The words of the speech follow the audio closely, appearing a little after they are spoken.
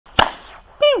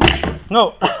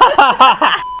No! What's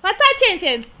up,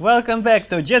 champions? Welcome back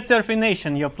to Jet Surfing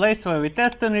Nation, your place where we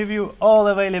test and review all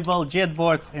available jet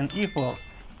boards and e-flows.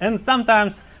 And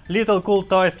sometimes little cool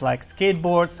toys like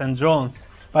skateboards and drones.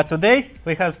 But today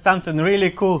we have something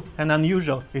really cool and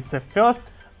unusual. It's the first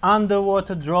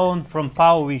underwater drone from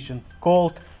PowerVision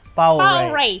called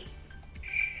PowerRay.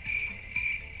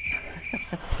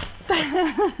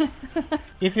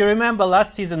 If you remember,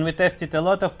 last season we tested a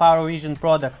lot of PowerVision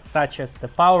products such as the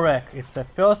PowerRay. It's the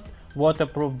first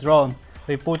waterproof drone.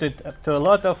 We put it to a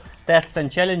lot of tests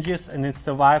and challenges and it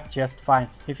survived just fine.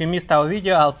 If you missed our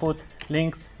video, I'll put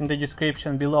links in the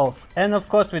description below. And of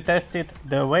course we tested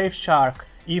the Wave Shark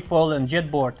e-foil and jet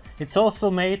board. It's also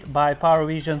made by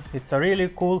PowerVision. It's a really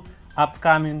cool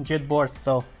upcoming jet board,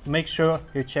 so make sure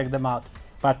you check them out.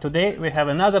 But today we have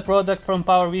another product from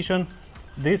PowerVision.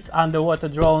 This underwater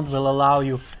drone will allow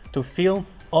you to film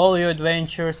all your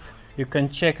adventures. You can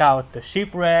check out the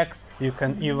shipwrecks, you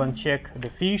can even check the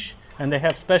fish, and they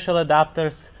have special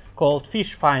adapters called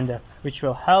Fish Finder, which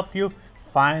will help you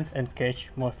find and catch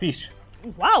more fish.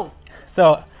 Wow!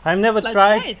 So, I've never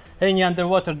tried any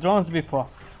underwater drones before.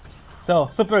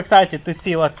 So, super excited to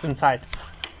see what's inside.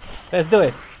 Let's do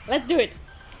it! Let's do it!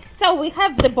 So, we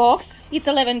have the box. It's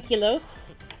 11 kilos.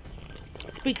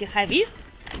 It's pretty heavy,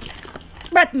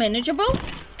 but manageable.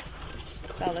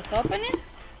 So, let's open it.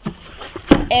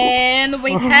 And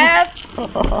we have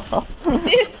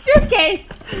this suitcase.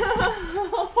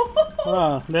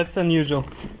 Wow, that's unusual.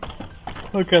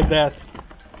 Look at that.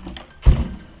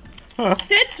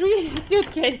 That's really a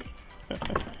suitcase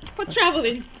for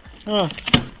traveling. Oh.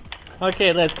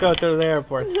 Okay, let's go to the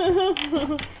airport.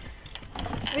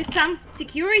 With some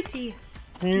security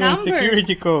numbers.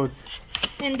 Security codes.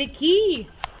 And the key.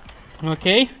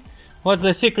 Okay, what's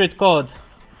the secret code?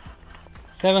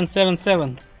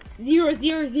 777.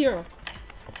 000.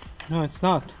 No, it's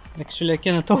not. Actually, I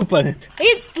cannot open it.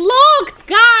 It's locked,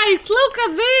 guys! Look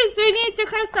at this! We need to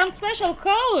have some special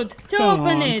code to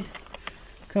open it.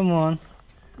 Come on.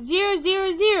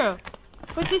 000.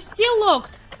 But it's still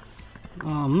locked.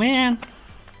 Oh man.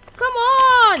 Come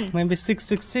on! Maybe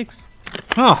 666.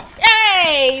 Oh.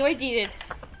 Hey! We did it.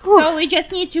 Whew. So we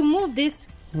just need to move this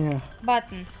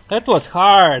button. That was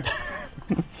hard.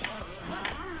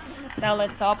 So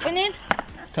let's open it.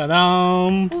 Ta-da!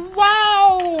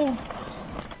 Wow!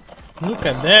 Look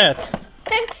at that.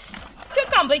 That's too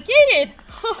complicated.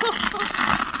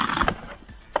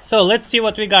 So let's see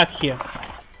what we got here.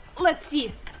 Let's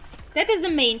see. That is the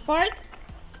main part.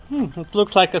 It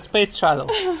looks like a space shuttle.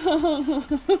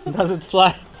 Does it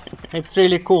fly? It's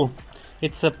really cool.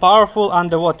 It's a powerful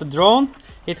underwater drone.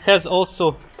 It has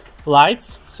also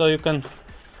lights, so you can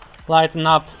lighten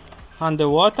up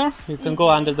underwater. You can go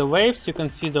under the waves. You can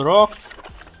see the rocks,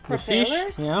 the fish.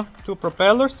 Yeah, 2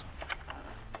 propellers.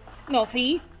 No,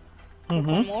 3.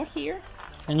 One more here.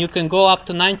 And you can go up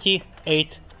to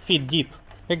 98 feet deep.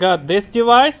 We got this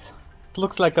device. It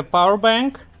looks like a power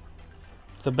bank.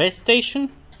 The base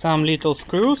station. Some little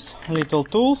screws, little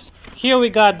tools. Here we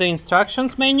got the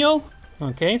instructions manual.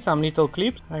 Okay, some little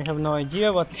clips. I have no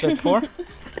idea what's that for.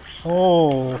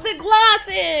 Oh. The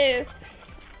glasses!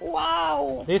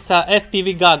 Wow! These are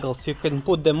FPV goggles. You can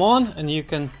put them on and you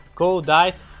can go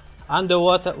dive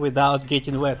underwater without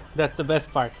getting wet. That's the best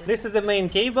part. This is the main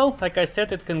cable. Like I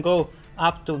said, it can go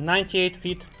up to 98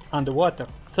 feet underwater.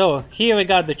 So here we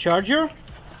got the charger,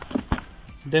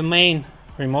 the main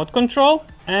remote control,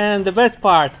 and the best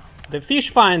part, the fish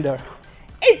finder.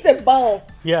 It's a ball.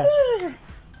 Yeah.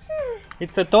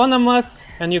 It's autonomous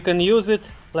and you can use it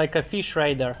like a fish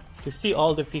radar to see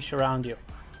all the fish around you.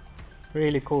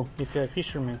 Really cool if you're a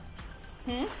fisherman.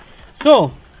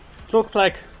 So, looks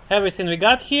like everything we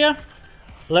got here.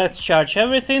 Let's charge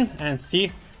everything and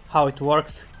see how it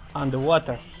works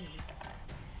underwater.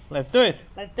 Let's do it.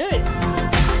 Let's do it.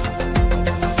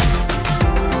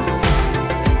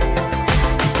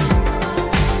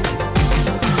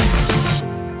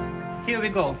 Here we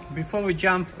go. Before we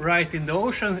jump right in the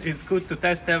ocean, it's good to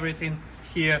test everything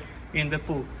here in the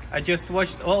pool. I just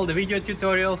watched all the video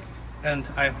tutorial and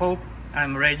I hope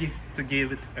I'm ready to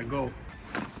give it a go.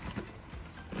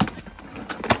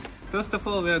 First of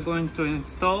all, we are going to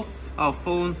install our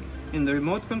phone in the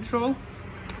remote control.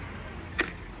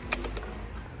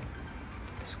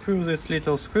 Screw this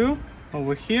little screw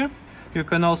over here. You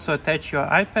can also attach your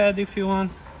iPad if you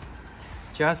want,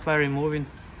 just by removing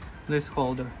this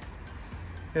holder.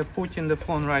 You're putting the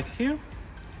phone right here,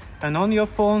 and on your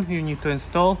phone you need to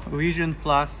install Vision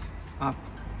Plus app.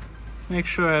 Make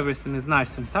sure everything is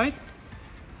nice and tight.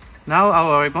 Now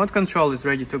our remote control is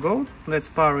ready to go. Let's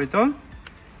power it on.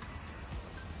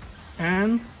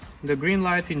 And the green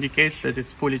light indicates that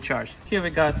it's fully charged. Here we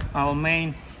got our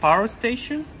main power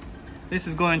station. This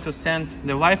is going to send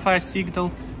the Wi-Fi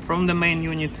signal from the main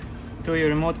unit to your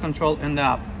remote control and the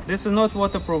app. This is not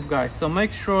waterproof, guys, so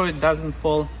make sure it doesn't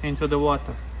fall into the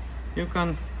water. You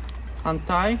can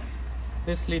untie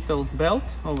this little belt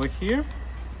over here,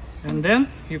 and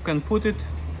then you can put it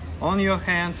on your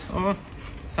hand or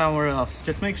somewhere else.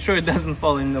 Just make sure it doesn't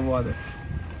fall in the water.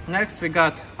 Next we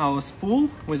got our spool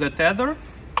with a tether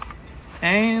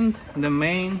and the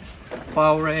main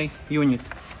PowerRay unit.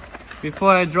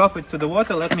 Before I drop it to the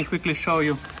water, let me quickly show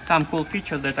you some cool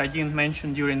features that I didn't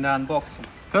mention during the unboxing.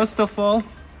 First of all,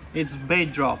 it's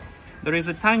bait drop. There is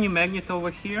a tiny magnet over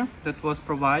here that was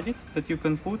provided that you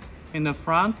can put in the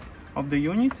front of the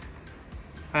unit,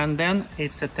 and then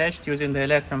it's attached using the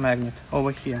electromagnet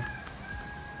over here.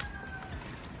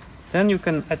 Then you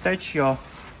can attach your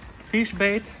fish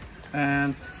bait,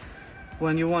 and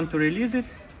when you want to release it,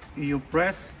 you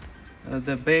press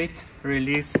the bait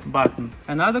release button.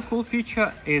 Another cool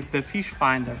feature is the fish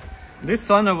finder. This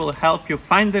sonar will help you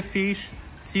find the fish,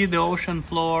 see the ocean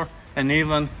floor, and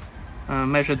even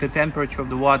measure the temperature of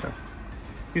the water.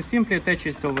 You simply attach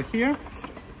it over here,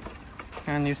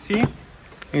 and you see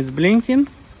it's blinking,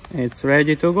 it's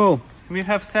ready to go. We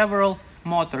have several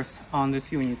motors on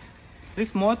this unit.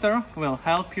 This motor will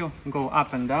help you go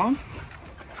up and down.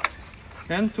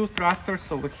 Then two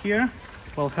thrusters over here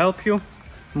will help you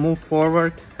move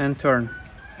forward and turn.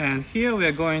 And here we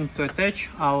are going to attach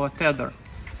our tether.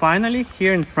 Finally,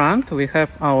 here in front we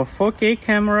have our 4K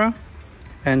camera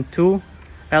and two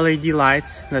LED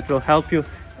lights that will help you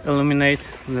illuminate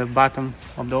the bottom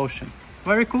of the ocean.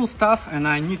 Very cool stuff, and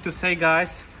I need to say,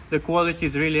 guys, the quality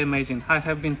is really amazing. I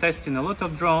have been testing a lot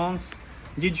of drones,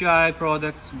 DJI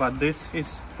products, but this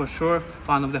is for sure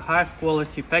one of the highest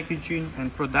quality packaging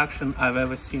and production I've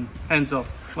ever seen. Hands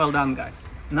off. Well done, guys.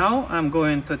 Now I'm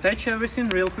going to attach everything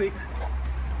real quick.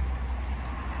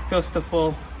 First of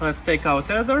all, let's take our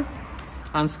tether,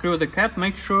 unscrew the cap,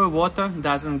 make sure water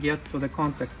doesn't get to the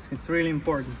contacts. It's really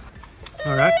important.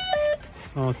 Alright,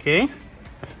 okay,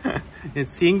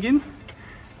 it's singing,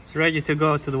 it's ready to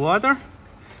go to the water.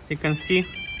 You can see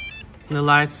the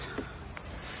lights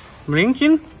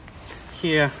blinking.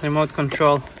 Here remote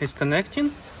control is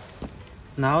connecting.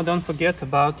 Now don't forget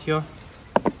about your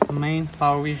main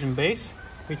PowerVision base,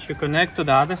 which you connect to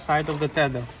the other side of the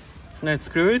tether. Let's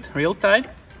screw it real tight.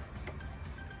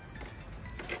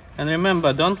 And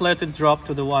remember, don't let it drop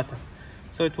to the water.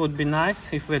 So it would be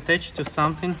nice if we attach to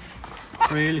something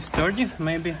really sturdy,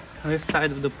 maybe this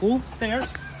side of the pool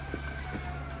stairs,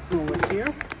 over here,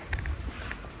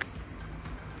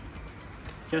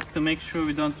 just to make sure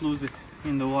we don't lose it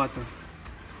in the water.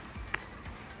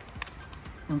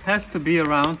 It has to be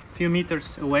around a few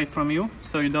meters away from you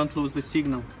so you don't lose the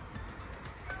signal.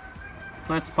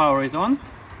 Let's power it on.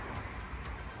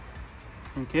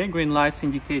 Okay, green lights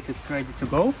indicate it's ready to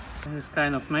go. It's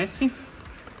kind of messy.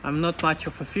 I'm not much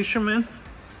of a fisherman.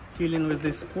 Dealing with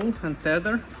this spool and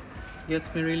tether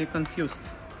gets me really confused.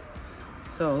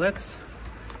 So let's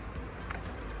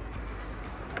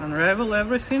unravel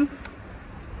everything,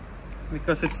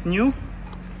 because it's new,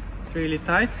 it's really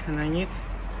tight, and I need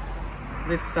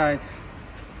this side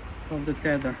of the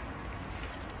tether.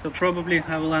 So probably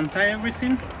I will untie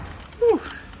everything. Whew.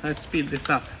 Let's speed this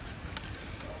up.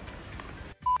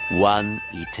 One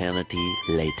eternity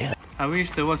later. I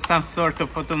wish there was some sort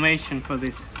of automation for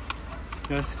this,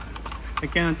 because I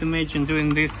cannot imagine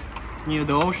doing this near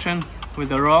the ocean with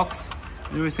the rocks.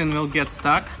 Everything will get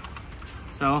stuck.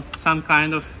 So some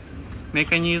kind of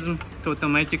mechanism to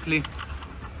automatically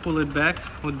pull it back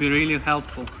would be really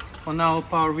helpful. On our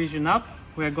PowerVision app,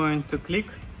 we are going to click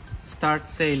Start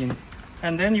Sailing.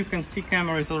 And then you can see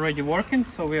camera is already working,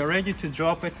 so we are ready to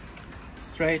drop it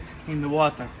straight in the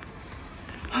water.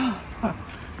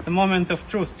 The moment of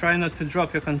truth, try not to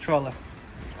drop your controller.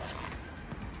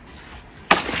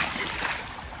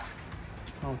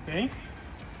 Okay,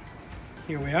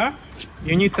 here we are.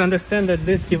 You need to understand that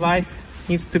this device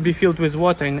needs to be filled with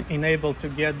water and able to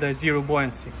get the zero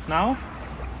buoyancy. Now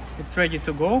it's ready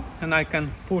to go, and I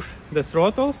can push the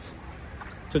throttles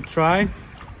to try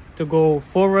to go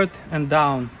forward and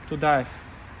down to dive.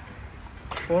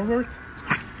 Forward.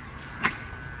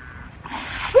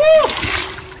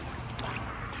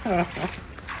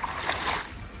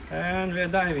 And we're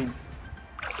diving.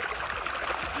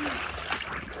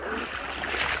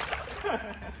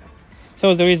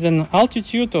 So there is an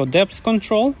altitude or depth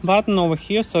control button over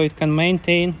here, so it can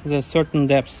maintain the certain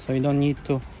depth, so you don't need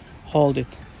to hold it.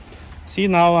 See,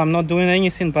 now I'm not doing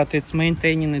anything, but it's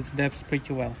maintaining its depth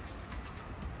pretty well.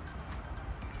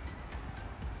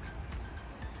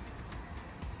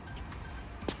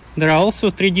 There are also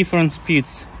 3 different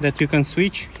speeds that you can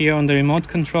switch here on the remote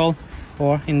control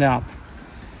or in the app.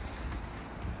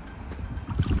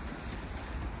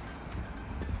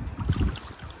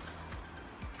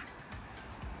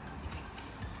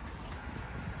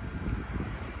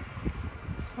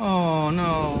 Oh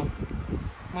no,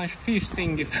 my fish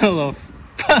thingy fell off.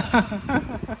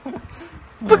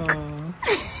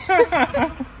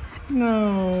 Oh.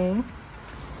 No.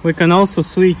 We can also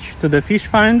switch to the fish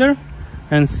finder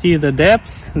and see the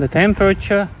depths, the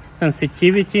temperature,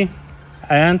 sensitivity,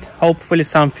 and hopefully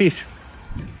some fish.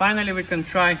 Finally, we can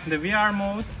try the VR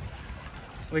mode.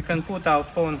 We can put our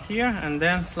phone here and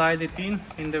then slide it in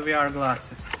the VR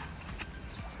glasses.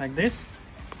 Like this.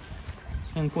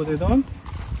 And put it on.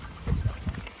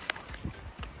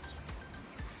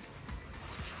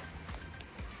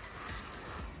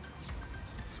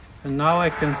 And now I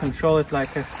can control it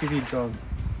like a TV drone.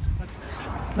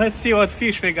 Let's see what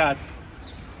fish we got.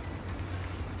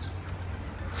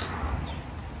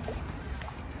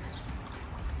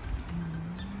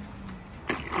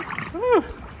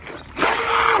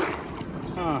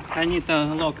 Oh, I need to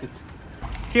unlock it.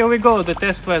 Here we go, the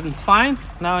test went fine.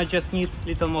 Now I just need a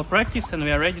little more practice and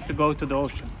we are ready to go to the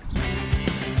ocean.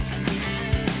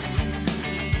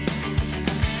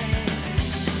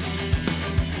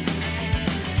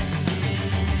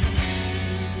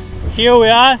 Here we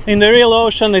are in the real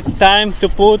ocean. It's time to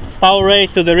put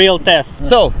PowerRay to the real test.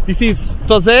 So this is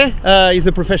Tose. He's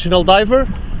a professional diver.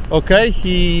 Okay,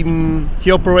 he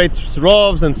operates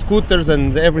ROVs and scooters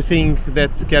and everything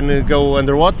that can go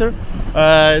underwater.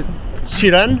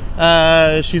 Shiran,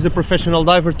 she's a professional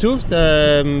diver too,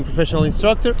 professional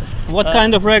instructor. What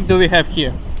kind of wreck do we have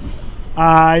here?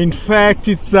 In fact,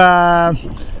 it's a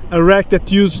wreck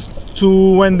that's used to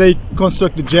when they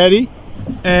construct the jetty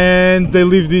and they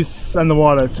leave this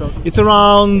underwater. So it's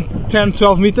around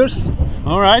 10-12 meters.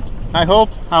 Alright, I hope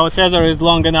our tether is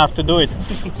long enough to do it.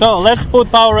 So let's put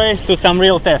PowerRay to some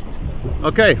real test.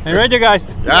 Okay. Are you ready, guys?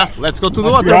 Yeah, let's go to the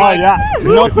water. Yeah.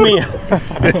 Not me.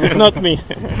 Not me.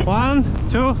 1,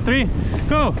 2, 3,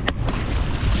 go!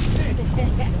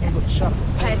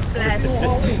 Head splash.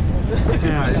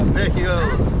 Yeah. There he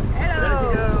goes.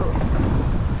 Hello.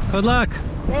 Good luck!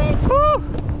 Thanks. Woo!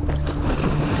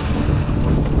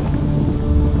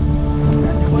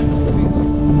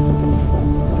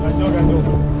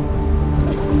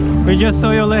 We just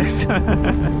saw your legs.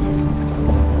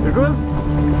 You good?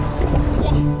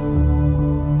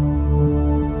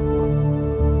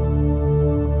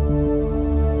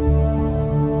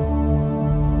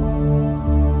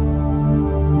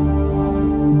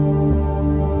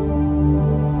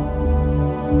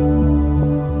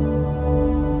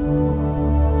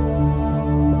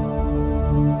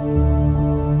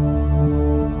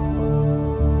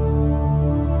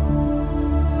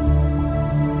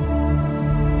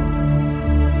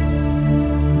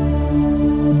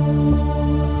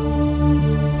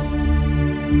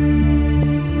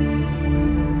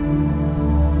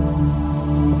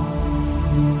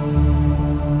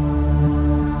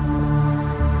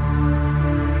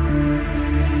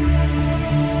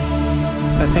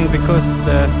 I think because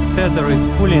the tether is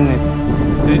pulling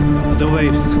it, the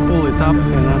waves pull it up, you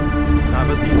know.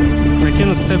 I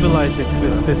cannot stabilize it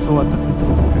with this water.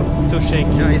 It's too shaky.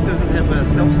 Yeah, it doesn't have a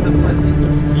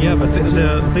self-stabilizing. Yeah, but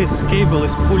this cable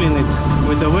is pulling it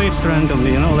with the waves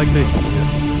randomly, you know, like this.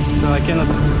 So I cannot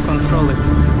control it.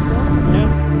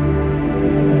 Yeah.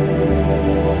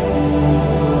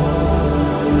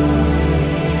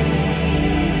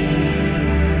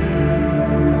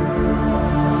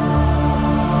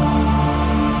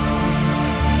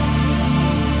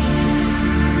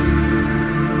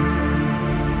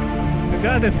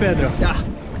 Got it, Pedro. Yeah.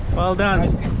 Well done.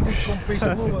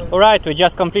 Alright, we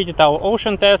just completed our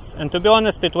ocean test, and to be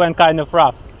honest, it went kind of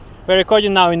rough. We're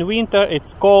recording now in winter,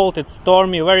 it's cold, it's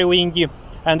stormy, very windy,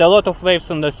 and a lot of waves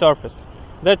on the surface.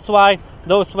 That's why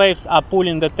those waves are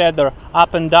pulling the tether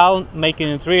up and down, making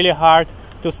it really hard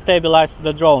to stabilize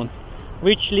the drone.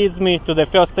 Which leads me to the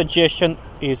first suggestion,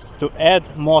 is to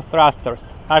add more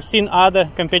thrusters. I've seen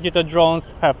other competitor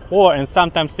drones have 4 and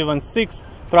sometimes even 6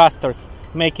 thrusters,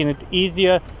 making it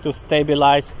easier to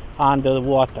stabilize under the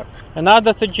water.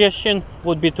 Another suggestion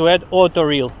would be to add auto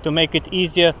reel to make it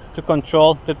easier to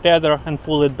control the tether and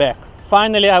pull it back.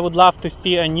 Finally, I would love to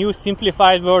see a new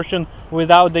simplified version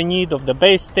without the need of the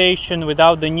base station,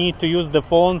 without the need to use the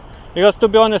phone, because to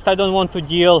be honest, I don't want to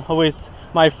deal with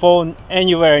my phone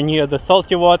anywhere near the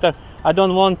salty water. I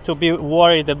don't want to be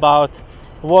worried about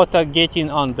water getting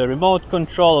on the remote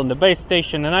control, on the base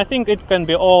station, and I think it can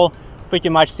be all pretty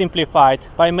much simplified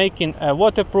by making a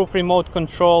waterproof remote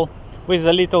control with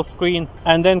a little screen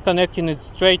and then connecting it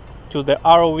straight to the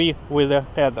ROV with a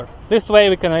tether. This way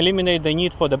we can eliminate the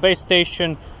need for the base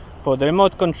station, for the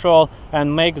remote control,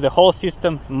 and make the whole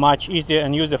system much easier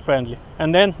and user-friendly.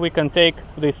 And then we can take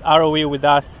this ROV with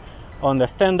us on the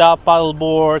stand-up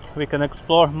paddleboard. We can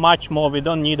explore much more. We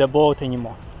don't need a boat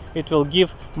anymore. It will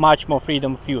give much more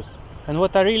freedom of use. And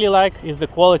what I really like is the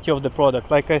quality of the product.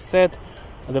 Like I said,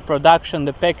 the production,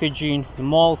 the packaging, the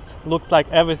molds, looks like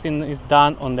everything is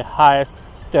done on the highest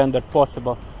standard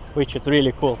possible, which is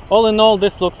really cool. All in all,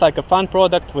 this looks like a fun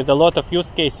product with a lot of use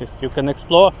cases. You can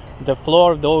explore the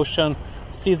floor of the ocean,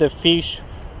 see the fish,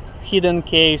 hidden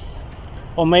caves,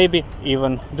 or maybe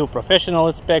even do professional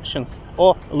inspections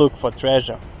or look for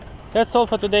treasure. That's all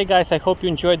for today, guys. I hope you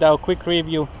enjoyed our quick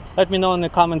review. Let me know in the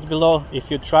comments below if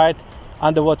you tried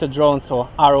underwater drones or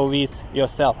ROVs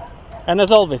yourself. And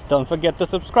as always, don't forget to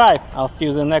subscribe. I'll see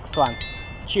you in the next one.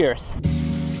 Cheers!